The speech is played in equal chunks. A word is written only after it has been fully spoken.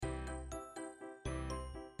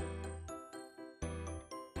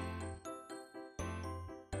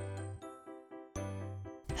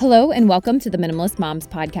Hello and welcome to the Minimalist Moms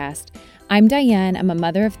podcast. I'm Diane. I'm a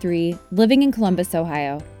mother of three living in Columbus,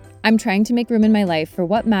 Ohio. I'm trying to make room in my life for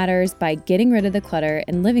what matters by getting rid of the clutter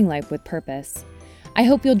and living life with purpose. I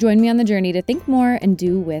hope you'll join me on the journey to think more and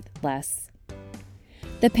do with less.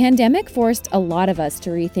 The pandemic forced a lot of us to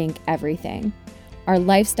rethink everything. Our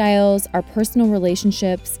lifestyles, our personal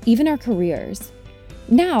relationships, even our careers.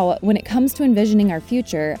 Now, when it comes to envisioning our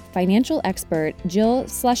future, financial expert Jill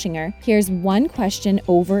Schlesinger hears one question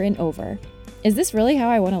over and over. Is this really how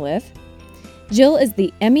I want to live? Jill is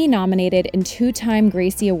the Emmy-nominated and two-time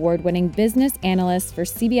Gracie Award-winning business analyst for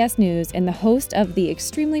CBS News and the host of the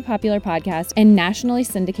extremely popular podcast and nationally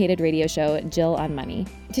syndicated radio show, Jill on Money.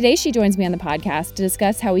 Today, she joins me on the podcast to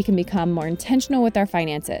discuss how we can become more intentional with our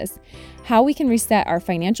finances, how we can reset our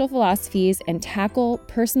financial philosophies, and tackle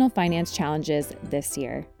personal finance challenges this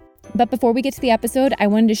year. But before we get to the episode, I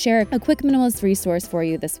wanted to share a quick minimalist resource for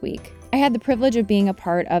you this week. I had the privilege of being a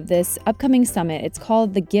part of this upcoming summit. It's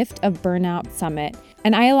called the Gift of Burnout Summit,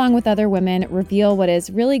 and I, along with other women, reveal what is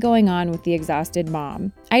really going on with the exhausted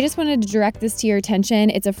mom. I just wanted to direct this to your attention.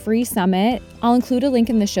 It's a free summit. I'll include a link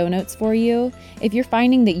in the show notes for you. If you're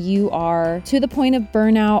finding that you are to the point of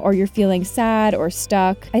burnout or you're feeling sad or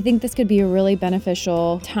stuck, I think this could be a really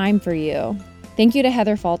beneficial time for you. Thank you to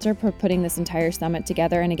Heather Falter for putting this entire summit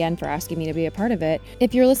together and again for asking me to be a part of it.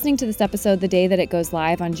 If you're listening to this episode the day that it goes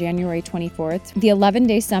live on January 24th, the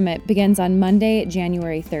 11-day summit begins on Monday,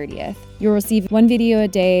 January 30th. You'll receive one video a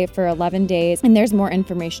day for 11 days, and there's more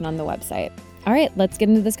information on the website. All right, let's get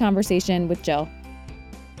into this conversation with Jill.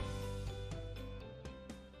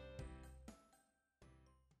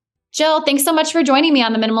 Jill, thanks so much for joining me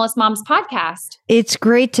on the Minimalist Moms podcast. It's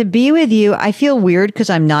great to be with you. I feel weird because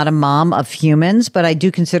I'm not a mom of humans, but I do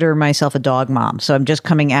consider myself a dog mom. So I'm just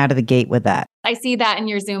coming out of the gate with that. I see that in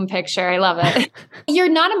your Zoom picture. I love it. You're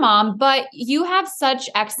not a mom, but you have such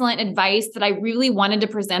excellent advice that I really wanted to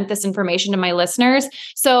present this information to my listeners.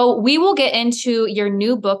 So we will get into your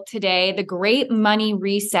new book today, The Great Money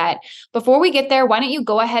Reset. Before we get there, why don't you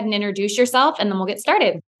go ahead and introduce yourself and then we'll get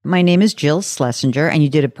started. My name is Jill Schlesinger, and you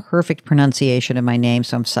did a perfect pronunciation of my name,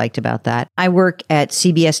 so I'm psyched about that. I work at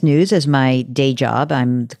CBS News as my day job.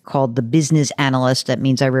 I'm called the business analyst. That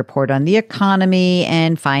means I report on the economy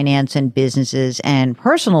and finance and businesses and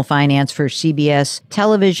personal finance for CBS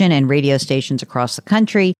television and radio stations across the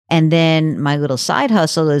country. And then my little side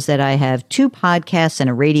hustle is that I have two podcasts and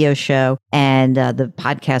a radio show. And the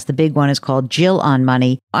podcast, the big one, is called Jill on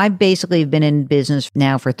Money. I've basically been in business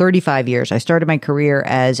now for 35 years. I started my career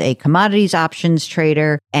as a commodities options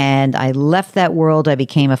trader, and I left that world. I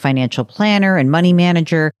became a financial planner and money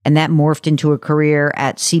manager, and that morphed into a career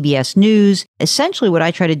at CBS News. Essentially, what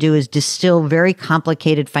I try to do is distill very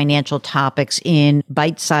complicated financial topics in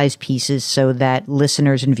bite-sized pieces so that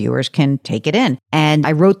listeners and viewers can take it in. And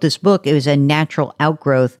I wrote this book. It was a natural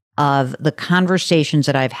outgrowth of the conversations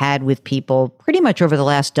that I've had with people pretty much over the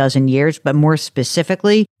last dozen years, but more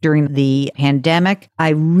specifically during the pandemic, I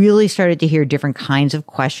really started to hear different kinds of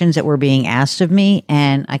questions that were being asked of me.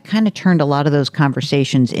 And I kind of turned a lot of those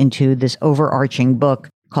conversations into this overarching book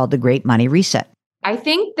called The Great Money Reset. I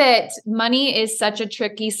think that money is such a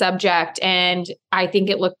tricky subject, and I think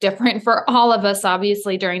it looked different for all of us,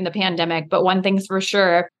 obviously, during the pandemic. But one thing's for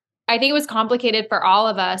sure, I think it was complicated for all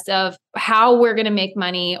of us of how we're going to make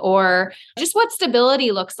money or just what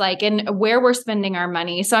stability looks like and where we're spending our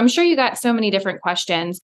money. So I'm sure you got so many different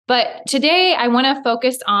questions. But today I want to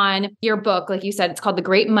focus on your book. Like you said, it's called The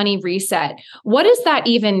Great Money Reset. What does that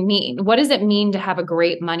even mean? What does it mean to have a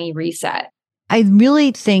great money reset? I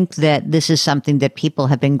really think that this is something that people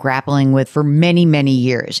have been grappling with for many, many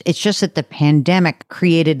years. It's just that the pandemic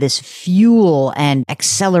created this fuel and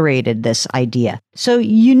accelerated this idea. So,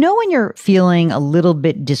 when you're feeling a little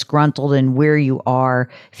bit disgruntled in where you are,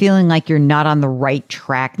 feeling like you're not on the right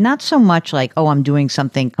track, not so much like, oh, I'm doing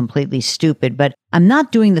something completely stupid, but I'm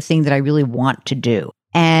not doing the thing that I really want to do.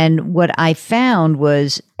 And what I found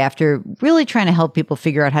was after really trying to help people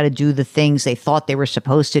figure out how to do the things they thought they were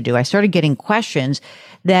supposed to do, I started getting questions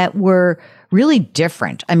that were really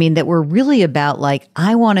different. That were really about like,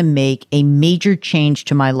 I want to make a major change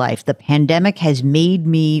to my life. The pandemic has made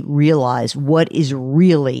me realize what is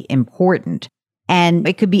really important. And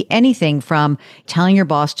it could be anything from telling your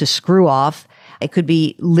boss to screw off. It could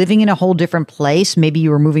be living in a whole different place. Maybe you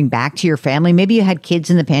were moving back to your family. Maybe you had kids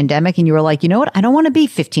in the pandemic and you were like, you know what? I don't want to be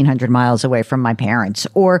 1,500 miles away from my parents.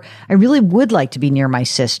 Or I really would like to be near my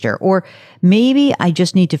sister. Or maybe I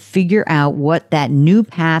just need to figure out what that new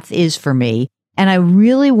path is for me. And I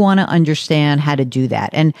really want to understand how to do that.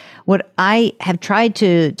 And what I have tried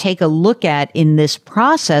to take a look at in this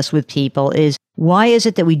process with people is Why is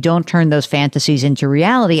it that we don't turn those fantasies into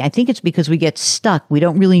reality? I think it's because we get stuck. We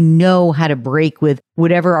don't really know how to break with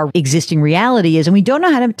whatever our existing reality is, and we don't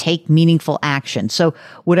know how to take meaningful action. So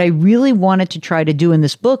what I really wanted to try to do in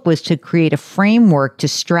this book was to create a framework to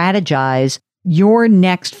strategize your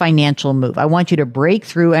next financial move. I want you to break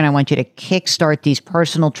through and I want you to kickstart these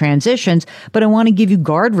personal transitions, but I want to give you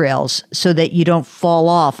guardrails so that you don't fall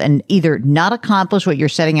off and either not accomplish what you're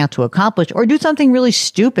setting out to accomplish or do something really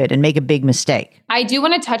stupid and make a big mistake. I do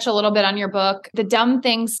want to touch a little bit on your book, The Dumb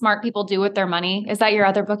Things Smart People Do With Their Money. Is that your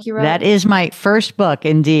other book you wrote? That is my first book,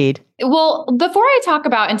 indeed. Well, before I talk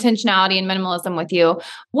about intentionality and minimalism with you,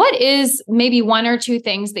 what is maybe one or two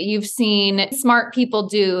things that you've seen smart people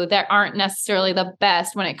do that aren't necessarily the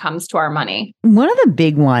best when it comes to our money? One of the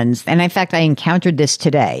big ones, and in fact, I encountered this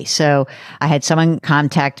today. So I had someone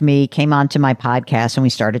contact me, came onto my podcast, and we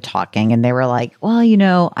started talking. And they were like,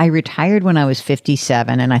 well, I retired when I was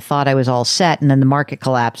 57 and I thought I was all set. And then the market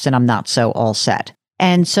collapsed and I'm not so all set.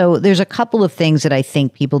 And so there's a couple of things that I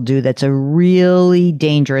think people do that's a really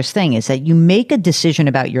dangerous thing is that you make a decision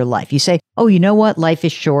about your life. You say, oh, you know what? Life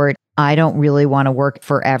is short. I don't really want to work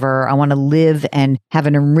forever. I want to live and have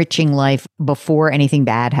an enriching life before anything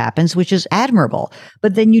bad happens, which is admirable.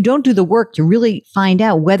 But then you don't do the work to really find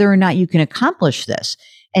out whether or not you can accomplish this.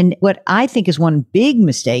 And what I think is one big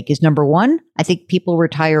mistake is, number one, I think people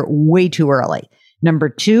retire way too early. Number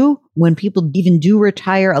two, when people even do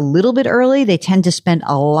retire a little bit early, they tend to spend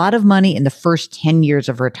a lot of money in the first 10 years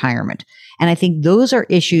of retirement. And I think those are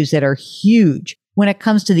issues that are huge. When it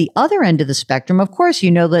comes to the other end of the spectrum, of course,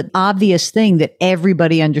 the obvious thing that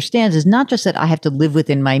everybody understands is not just that I have to live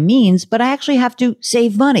within my means, but I actually have to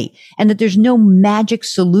save money and that there's no magic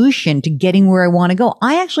solution to getting where I want to go.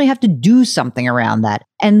 I actually have to do something around that.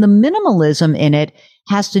 And the minimalism in it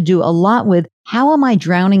has to do a lot with how am I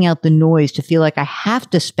drowning out the noise to feel like I have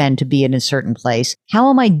to spend to be in a certain place? How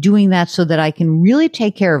am I doing that so that I can really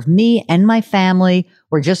take care of me and my family,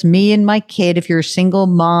 or just me and my kid if you're a single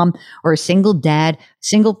mom or a single dad,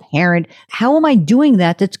 single parent? How am I doing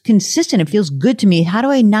that that's consistent? It feels good to me. How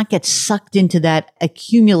do I not get sucked into that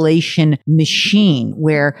accumulation machine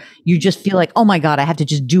where you just feel like, oh my God, I have to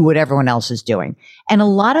just do what everyone else is doing? And a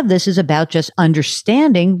lot of this is about just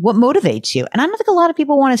understanding what motivates you. And I don't think a lot of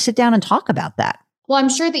people want to sit down and talk about that. Well, I'm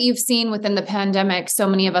sure that you've seen within the pandemic, so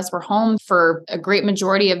many of us were home for a great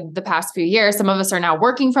majority of the past few years. Some of us are now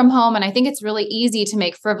working from home. And I think it's really easy to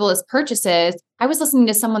make frivolous purchases. I was listening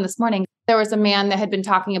to someone this morning. There was a man that had been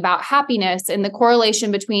talking about happiness and the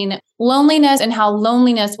correlation between loneliness and how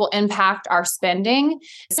loneliness will impact our spending.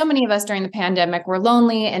 So many of us during the pandemic were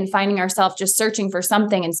lonely and finding ourselves just searching for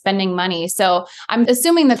something and spending money. So I'm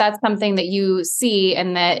assuming that that's something that you see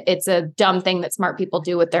and that it's a dumb thing that smart people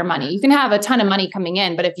do with their money. You can have a ton of money coming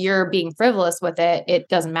in, but if you're being frivolous with it, it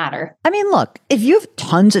doesn't matter. I mean, look, if you have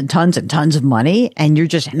tons and tons and tons of money and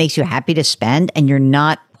it makes you happy to spend and you're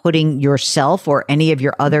not putting yourself or any of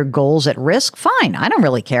your other goals at risk, fine. I don't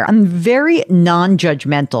really care. I'm very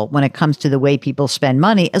non-judgmental when it comes to the way people spend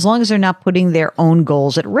money, as long as they're not putting their own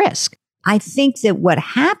goals at risk. I think that what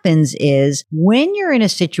happens is when you're in a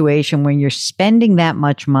situation when you're spending that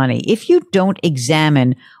much money, if you don't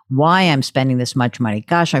examine why I'm spending this much money,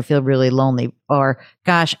 gosh, I feel really lonely, or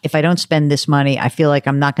gosh, if I don't spend this money, I feel like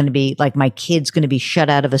I'm not going to be, like my kid's going to be shut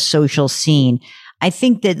out of a social scene. I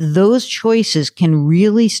think that those choices can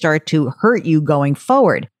really start to hurt you going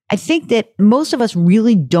forward. I think that most of us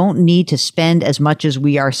really don't need to spend as much as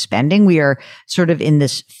we are spending. We are sort of in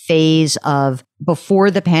this phase of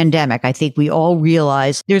before the pandemic. I think we all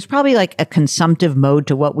realized there's probably like a consumptive mode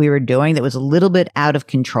to what we were doing that was a little bit out of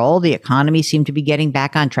control. The economy seemed to be getting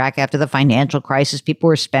back on track after the financial crisis. People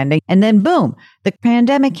were spending, and then boom, the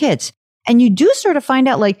pandemic hits. And you do sort of find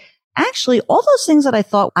out, like, actually, all those things that I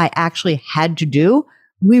thought I actually had to do,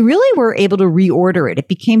 we really were able to reorder it. It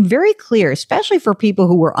became very clear, especially for people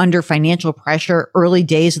who were under financial pressure early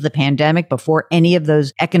days of the pandemic before any of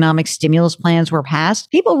those economic stimulus plans were passed.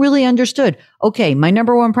 People really understood, okay, my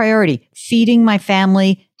number one priority, feeding my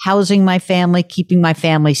family, housing my family, keeping my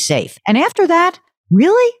family safe. And after that,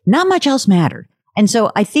 really, not much else mattered. And so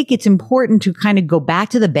I think it's important to kind of go back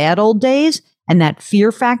to the bad old days, and that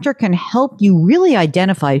fear factor can help you really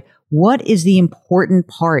identify what is the important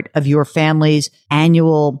part of your family's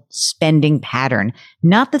annual spending pattern?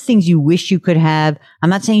 Not the things you wish you could have. I'm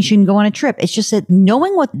not saying you shouldn't go on a trip. It's just that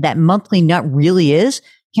knowing what that monthly nut really is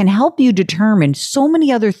can help you determine so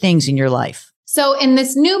many other things in your life. So in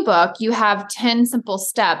this new book, you have 10 simple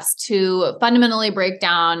steps to fundamentally break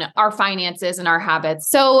down our finances and our habits.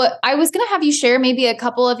 So I was going to have you share maybe a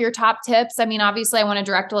couple of your top tips. I mean, obviously I want to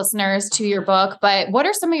direct listeners to your book, but what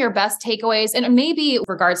are some of your best takeaways and maybe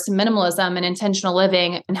regards to minimalism and intentional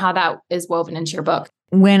living and how that is woven into your book?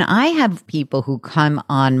 When I have people who come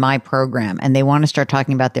on my program and they want to start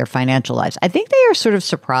talking about their financial lives, I think they are sort of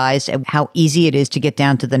surprised at how easy it is to get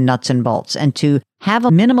down to the nuts and bolts, and to have a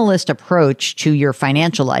minimalist approach to your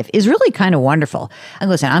financial life is really kind of wonderful. And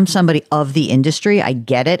listen, I'm somebody of the industry. I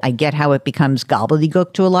get it. I get how it becomes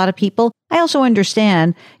gobbledygook to a lot of people. I also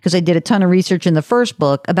understand, because I did a ton of research in the first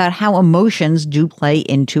book about how emotions do play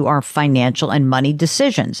into our financial and money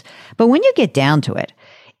decisions. But when you get down to it,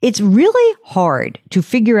 it's really hard to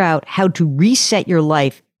figure out how to reset your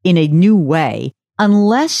life in a new way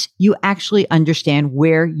unless you actually understand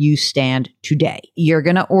where you stand today. You're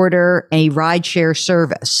going to order a rideshare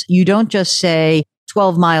service. You don't just say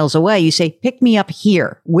 12 miles away. You say, pick me up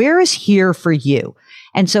here. Where is here for you?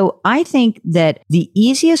 And so I think that the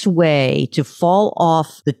easiest way to fall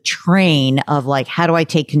off the train of like, how do I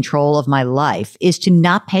take control of my life, is to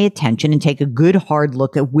not pay attention and take a good hard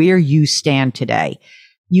look at where you stand today.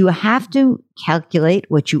 You have to calculate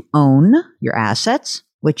what you own, your assets,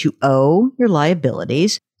 what you owe, your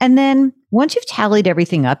liabilities. And then once you've tallied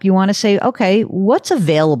everything up, you want to say, okay, what's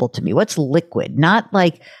available to me? What's liquid? Not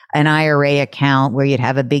like an IRA account where you'd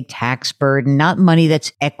have a big tax burden, not money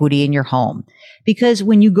that's equity in your home. Because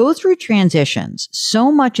when you go through transitions,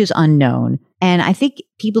 so much is unknown. And I think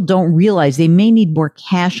people don't realize they may need more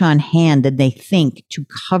cash on hand than they think to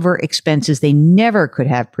cover expenses they never could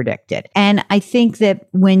have predicted. And I think that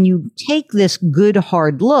when you take this good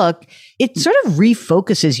hard look, it sort of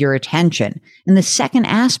refocuses your attention. And the second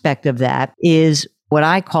aspect of that is what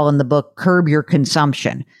I call in the book, curb your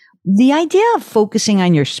consumption. The idea of focusing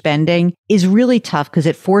on your spending is really tough because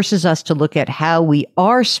it forces us to look at how we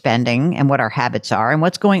are spending and what our habits are and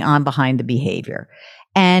what's going on behind the behavior.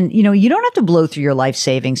 And, you don't have to blow through your life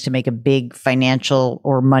savings to make a big financial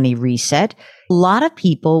or money reset. A lot of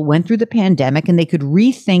people went through the pandemic and they could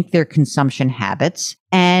rethink their consumption habits.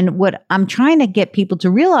 And what I'm trying to get people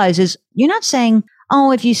to realize is you're not saying,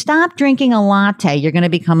 oh, if you stop drinking a latte, you're going to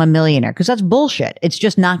become a millionaire, because that's bullshit. It's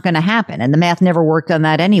just not going to happen. And the math never worked on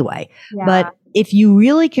that anyway. Yeah. But if you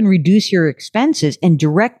really can reduce your expenses and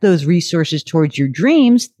direct those resources towards your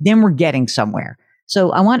dreams, then we're getting somewhere.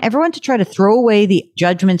 So I want everyone to try to throw away the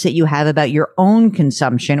judgments that you have about your own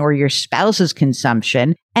consumption or your spouse's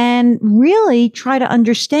consumption, and really try to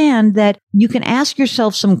understand that you can ask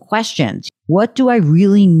yourself some questions. What do I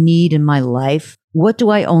really need in my life? What do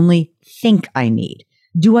I only think I need?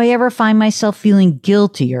 Do I ever find myself feeling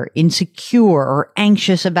guilty or insecure or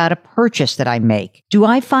anxious about a purchase that I make? Do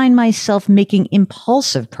I find myself making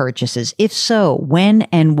impulsive purchases? If so, when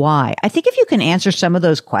and why? I think if you can answer some of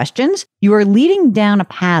those questions, you are leading down a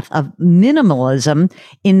path of minimalism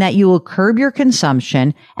in that you will curb your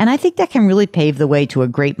consumption. And I think that can really pave the way to a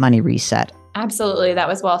great money reset. Absolutely. That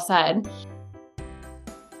was well said.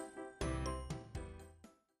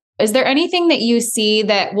 Is there anything that you see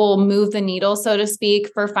that will move the needle, so to speak,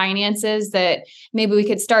 for finances that maybe we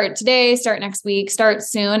could start today, start next week, start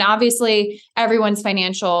soon? Obviously, everyone's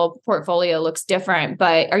financial portfolio looks different,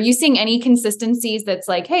 but are you seeing any consistencies that's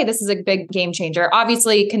like, hey, this is a big game changer?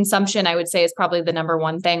 Obviously, consumption, I would say, is probably the number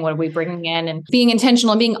one thing. What are we bringing in? And being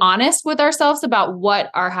intentional and being honest with ourselves about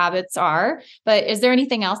what our habits are. But is there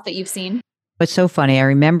anything else that you've seen? It's so funny. I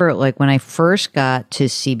remember like when I first got to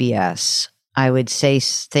CBS, I would say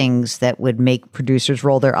things that would make producers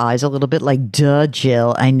roll their eyes a little bit, like, duh,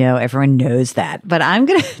 Jill, I know everyone knows that. But I'm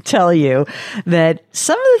going to tell you that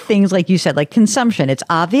some of the things, like you said, like consumption, it's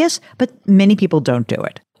obvious, but many people don't do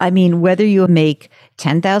it. I mean, whether you make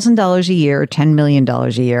 $10,000 a year or $10 million a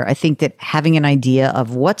year, I think that having an idea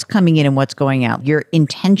of what's coming in and what's going out, your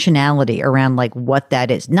intentionality around like what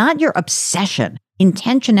that is, not your obsession.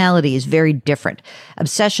 Intentionality is very different.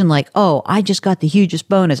 Obsession like, oh, I just got the hugest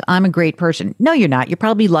bonus. I'm a great person. No, you're not. You're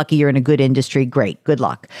probably lucky you're in a good industry. Great. Good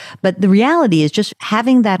luck. But the reality is just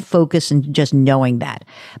having that focus and just knowing that.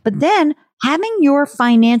 But then having your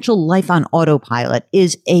financial life on autopilot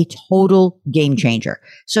is a total game changer.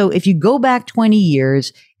 So if you go back 20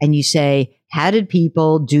 years and you say, how did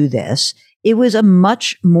people do this? It was a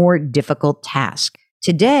much more difficult task.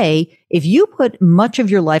 Today, if you put much of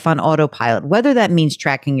your life on autopilot, whether that means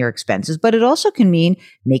tracking your expenses, but it also can mean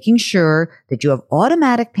making sure that you have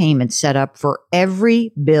automatic payments set up for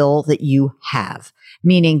every bill that you have.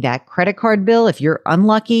 meaning that credit card bill, if you're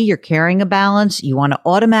unlucky, you're carrying a balance, you want to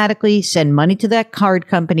automatically send money to that card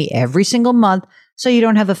company every single month so you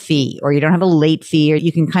don't have a fee or you don't have a late fee, or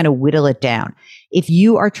you can kind of whittle it down. If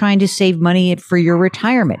you are trying to save money for your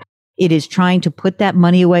retirement, it is trying to put that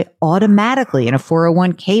money away automatically in a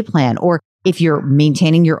 401k plan. Or if you're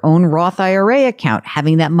maintaining your own Roth IRA account,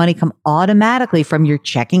 having that money come automatically from your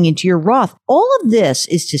checking into your Roth. All of this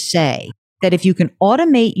is to say that if you can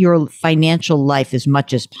automate your financial life as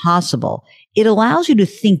much as possible, it allows you to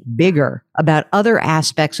think bigger about other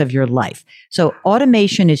aspects of your life. So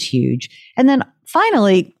automation is huge. And then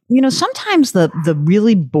finally, sometimes the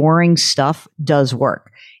really boring stuff does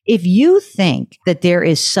work. If you think that there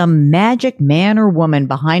is some magic man or woman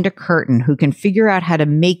behind a curtain who can figure out how to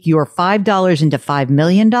make your $5 into $5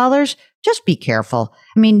 million, just be careful.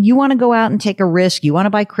 I mean, you want to go out and take a risk. You want to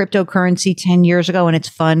buy cryptocurrency 10 years ago and it's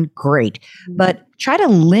fun. Great. But try to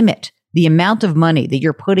limit the amount of money that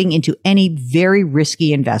you're putting into any very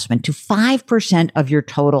risky investment to 5% of your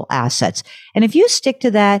total assets. And if you stick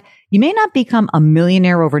to that, you may not become a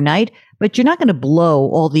millionaire overnight, but you're not going to blow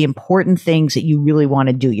all the important things that you really want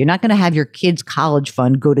to do. You're not going to have your kids' college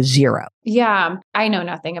fund go to zero. Yeah, I know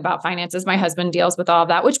nothing about finances. My husband deals with all of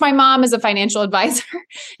that, which my mom is a financial advisor.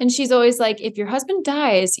 And she's always like, if your husband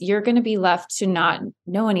dies, you're going to be left to not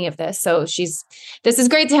know any of this. So this is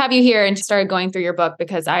great to have you here and started going through your book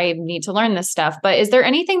because I need to learn this stuff. But is there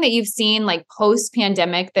anything that you've seen like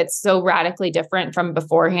post-pandemic that's so radically different from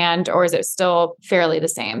beforehand, or is it still fairly the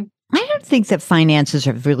same? I don't think that finances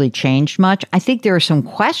have really changed much. I think there are some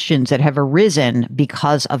questions that have arisen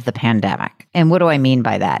because of the pandemic. And what do I mean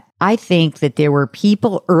by that? I think that there were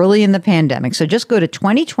people early in the pandemic. So just go to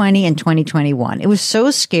 2020 and 2021. It was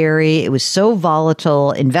so scary. It was so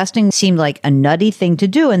volatile. Investing seemed like a nutty thing to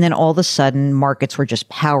do. And then all of a sudden, markets were just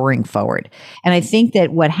powering forward. And I think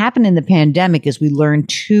that what happened in the pandemic is we learned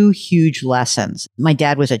two huge lessons. My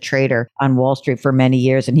dad was a trader on Wall Street for many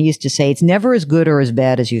years, and he used to say, it's never as good or as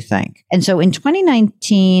bad as you think. And so in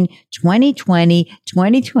 2019, 2020,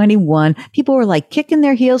 2021, people were like kicking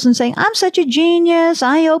their heels and saying, I'm such a genius.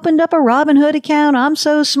 I opened up a Robinhood account. I'm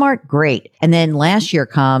so smart. Great. And then last year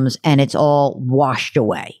comes and it's all washed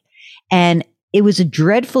away. And it was a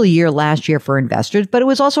dreadful year last year for investors, but it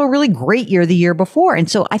was also a really great year the year before.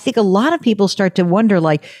 And so I think a lot of people start to wonder,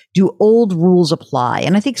 like, do old rules apply?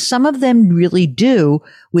 And I think some of them really do,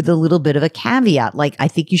 with a little bit of a caveat. Like, I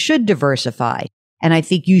think you should diversify. And I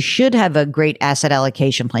think you should have a great asset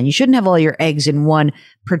allocation plan. You shouldn't have all your eggs in one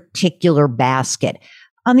particular basket.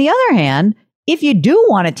 On the other hand, if you do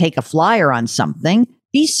want to take a flyer on something,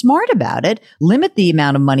 be smart about it, limit the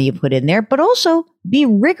amount of money you put in there, but also be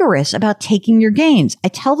rigorous about taking your gains. I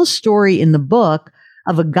tell the story in the book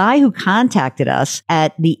of a guy who contacted us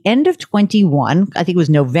at the end of 21, I think it was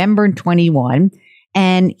November 21,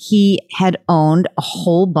 and he had owned a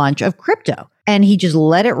whole bunch of crypto. And he just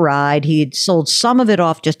let it ride. He had sold some of it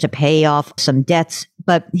off just to pay off some debts,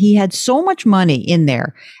 but he had so much money in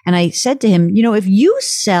there. And I said to him, if you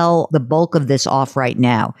sell the bulk of this off right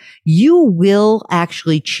now, you will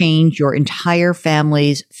actually change your entire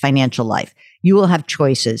family's financial life. You will have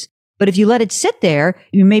choices. But if you let it sit there,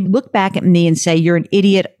 you may look back at me and say, you're an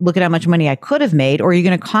idiot. Look at how much money I could have made. Or you're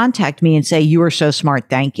going to contact me and say, you are so smart.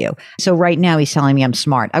 Thank you. So right now he's telling me I'm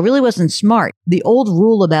smart. I really wasn't smart. The old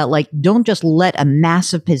rule about don't just let a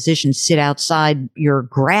massive position sit outside your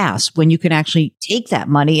grasp when you can actually take that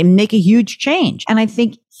money and make a huge change. And I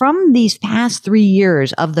think from these past 3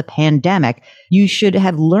 years of the pandemic, you should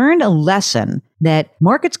have learned a lesson that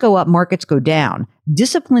markets go up, markets go down.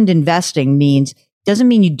 Disciplined investing doesn't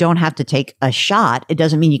mean you don't have to take a shot. It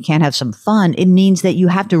doesn't mean you can't have some fun. It means that you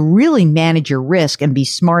have to really manage your risk and be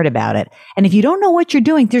smart about it. And if you don't know what you're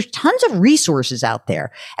doing, there's tons of resources out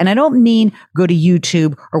there. And I don't mean go to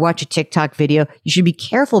YouTube or watch a TikTok video. You should be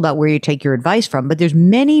careful about where you take your advice from, but there's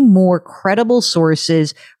many more credible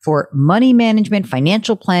sources for money management,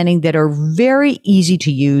 financial planning that are very easy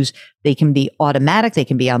to use. They can be automatic. They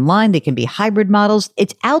can be online. They can be hybrid models.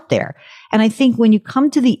 It's out there. And I think when you come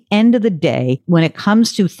to the end of the day, when it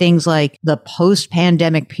comes to things like the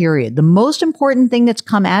post-pandemic period, the most important thing that's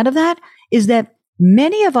come out of that is that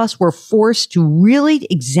many of us were forced to really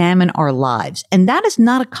examine our lives. And that is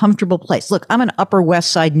not a comfortable place. Look, I'm an Upper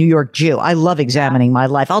West Side New York Jew. I love examining my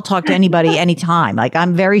life. I'll talk to anybody anytime.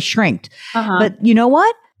 I'm very shrinked. But you know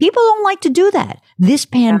what? People don't like to do that. This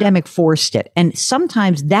pandemic forced it. And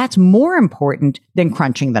sometimes that's more important than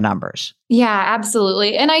crunching the numbers. Yeah,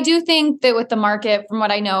 absolutely. And I do think that with the market, from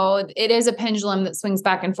what I know, it is a pendulum that swings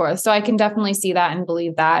back and forth. So I can definitely see that and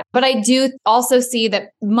believe that. But I do also see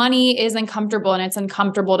that money is uncomfortable, and it's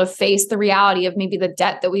uncomfortable to face the reality of maybe the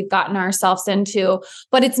debt that we've gotten ourselves into.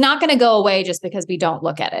 But it's not going to go away just because we don't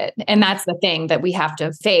look at it. And that's the thing that we have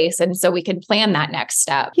to face. And so we can plan that next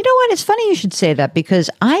step. You know what? It's funny you should say that, because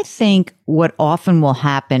I think what often will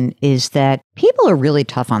happen is that people are really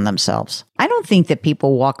tough on themselves. I don't think that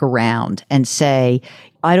people walk around and say,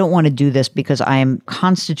 I don't want to do this because I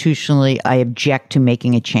object to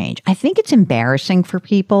making a change. I think it's embarrassing for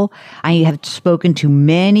people. I have spoken to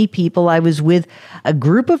many people. I was with a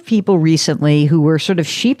group of people recently who were sort of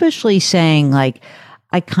sheepishly saying, like,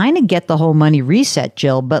 I kind of get the whole money reset,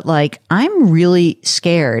 Jill, but like, I'm really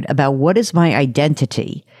scared about what is my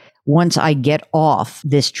identity once I get off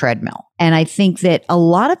this treadmill. And I think that a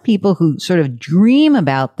lot of people who sort of dream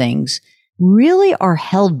about things really are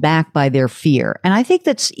held back by their fear. And I think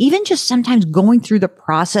that's even just sometimes going through the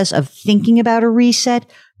process of thinking about a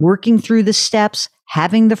reset, working through the steps,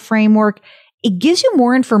 having the framework, it gives you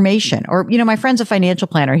more information. Or, my friend's a financial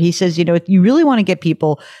planner. He says, you really want to get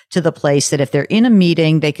people to the place that if they're in a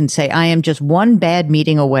meeting, they can say, I am just one bad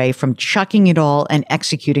meeting away from chucking it all and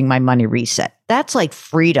executing my money reset. That's like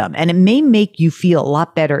freedom. And it may make you feel a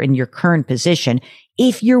lot better in your current position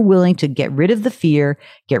if you're willing to get rid of the fear,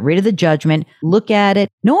 get rid of the judgment, look at it.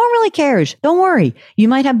 No one really cares. Don't worry. You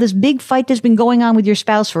might have this big fight that's been going on with your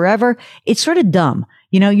spouse forever. It's sort of dumb.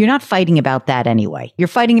 You're not fighting about that anyway. You're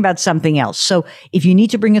fighting about something else. So if you need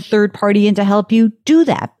to bring a third party in to help you, do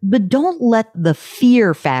that. But don't let the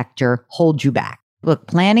fear factor hold you back. Look,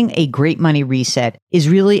 planning a great money reset is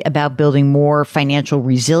really about building more financial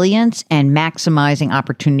resilience and maximizing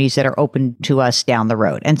opportunities that are open to us down the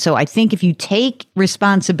road. And so I think if you take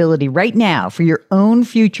responsibility right now for your own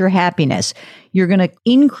future happiness, you're going to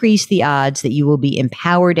increase the odds that you will be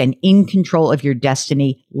empowered and in control of your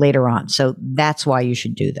destiny later on. So that's why you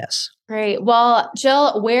should do this. Great. Well,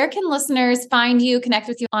 Jill, where can listeners find you, connect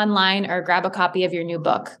with you online, or grab a copy of your new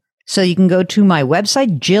book? So you can go to my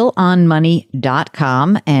website,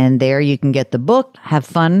 jillonmoney.com, and there you can get the book, have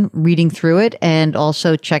fun reading through it, and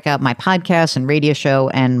also check out my podcast and radio show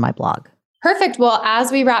and my blog. Perfect. Well, as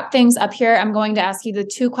we wrap things up here, I'm going to ask you the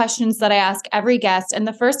two questions that I ask every guest. And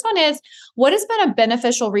the first one is, what has been a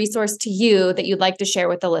beneficial resource to you that you'd like to share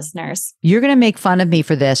with the listeners? You're going to make fun of me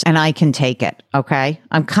for this, and I can take it. Okay.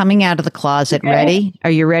 I'm coming out of the closet. Okay. Ready?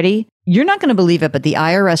 Are you ready? You're not going to believe it, but the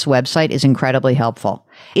IRS website is incredibly helpful.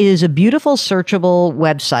 It is a beautiful, searchable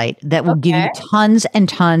website that will give you tons and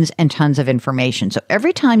tons and tons of information. So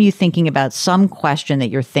every time you're thinking about some question that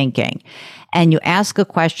you're thinking, and you ask a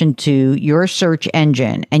question to your search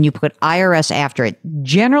engine and you put IRS after it,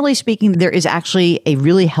 generally speaking, there is actually a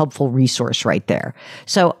really helpful resource right there.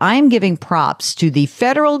 So I'm giving props to the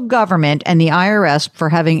federal government and the IRS for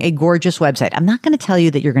having a gorgeous website. I'm not going to tell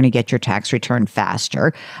you that you're going to get your tax return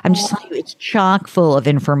faster. I'm just telling you it's chock full of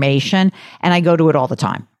information, and I go to it all the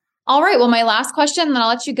time. All right. Well, my last question, then I'll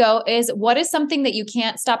let you go, is what is something that you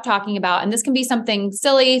can't stop talking about? And this can be something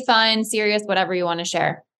silly, fun, serious, whatever you want to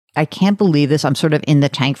share. I can't believe this. I'm sort of in the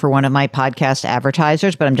tank for one of my podcast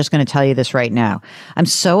advertisers, but I'm just going to tell you this right now. I'm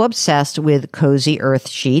so obsessed with Cozy Earth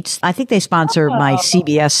sheets. I think they sponsor my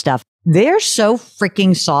CBS stuff. They're so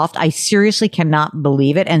freaking soft. I seriously cannot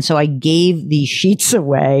believe it. And so I gave these sheets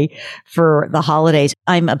away for the holidays.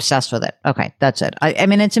 I'm obsessed with it. Okay, that's it. I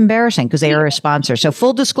mean, it's embarrassing because they are a sponsor. So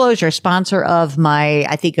full disclosure, sponsor of the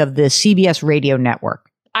CBS radio network.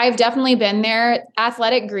 I've definitely been there.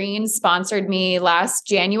 Athletic Greens sponsored me last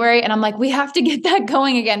January, and I'm like, we have to get that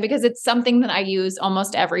going again because it's something that I use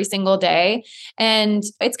almost every single day. And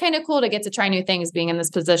it's kind of cool to get to try new things being in this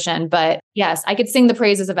position. But yes, I could sing the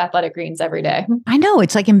praises of Athletic Greens every day. I know.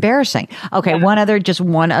 It's like embarrassing. Okay. Yeah. One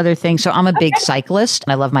other thing. So I'm a big cyclist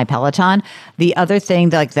and I love my Peloton. The other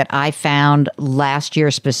thing that I found last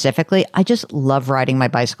year specifically, I just love riding my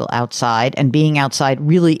bicycle outside, and being outside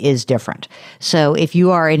really is different. So if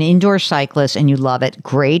you are an indoor cyclist and you love it,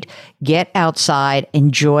 great. Get outside,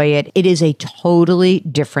 enjoy it. It is a totally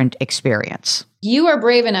different experience. You are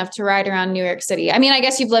brave enough to ride around New York City. I mean, I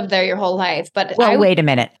guess you've lived there your whole life, but wait a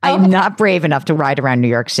minute. I'm not brave enough to ride around New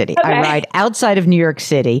York City. Okay. I ride outside of New York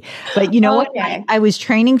City, but you know what? I was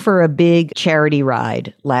training for a big charity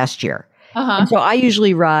ride last year. And so I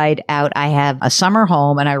usually ride out. I have a summer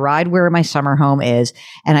home and I ride where my summer home is.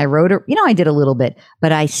 And I rode, I did a little bit,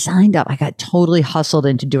 but I signed up. I got totally hustled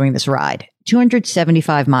into doing this ride.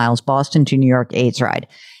 275 miles, Boston to New York AIDS ride.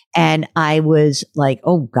 And I was like,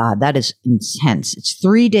 oh God, that is intense. It's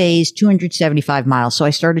 3 days, 275 miles. So I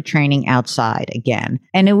started training outside again.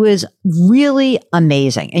 And it was really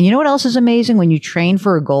amazing. And you know what else is amazing? When you train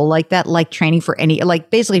for a goal like that, like training for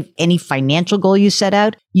basically any financial goal you set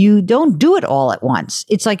out, you don't do it all at once.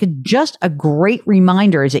 It's like just a great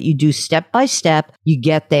reminder is that you do step by step, you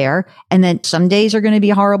get there. And then some days are going to be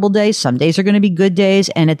horrible days. Some days are going to be good days.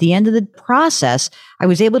 And at the end of the process, I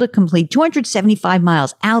was able to complete 275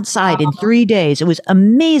 miles outside in 3 days. It was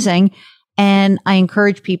amazing. And I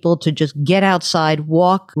encourage people to just get outside,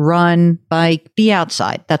 walk, run, bike, be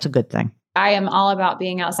outside. That's a good thing. I am all about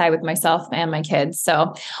being outside with myself and my kids.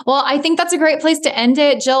 So, well, I think that's a great place to end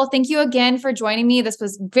it. Jill, thank you again for joining me. This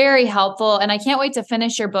was very helpful. And I can't wait to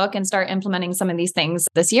finish your book and start implementing some of these things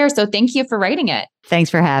this year. So thank you for writing it. Thanks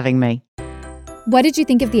for having me. What did you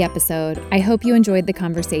think of the episode? I hope you enjoyed the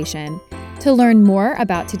conversation. To learn more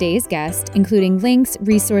about today's guest, including links,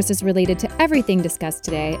 resources related to everything discussed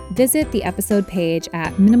today, visit the episode page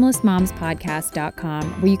at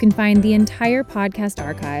minimalistmomspodcast.com, where you can find the entire podcast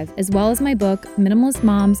archive, as well as my book, Minimalist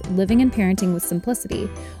Moms: Living and Parenting with Simplicity,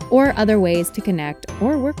 or other ways to connect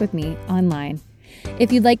or work with me online.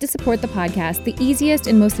 If you'd like to support the podcast, the easiest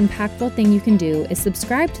and most impactful thing you can do is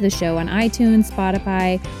subscribe to the show on iTunes,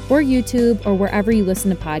 Spotify, or YouTube, or wherever you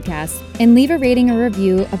listen to podcasts, and leave a rating or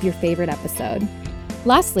review of your favorite episode.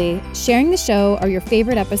 Lastly, sharing the show or your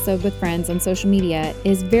favorite episode with friends on social media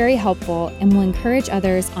is very helpful and will encourage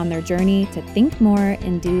others on their journey to think more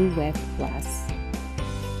and do with less.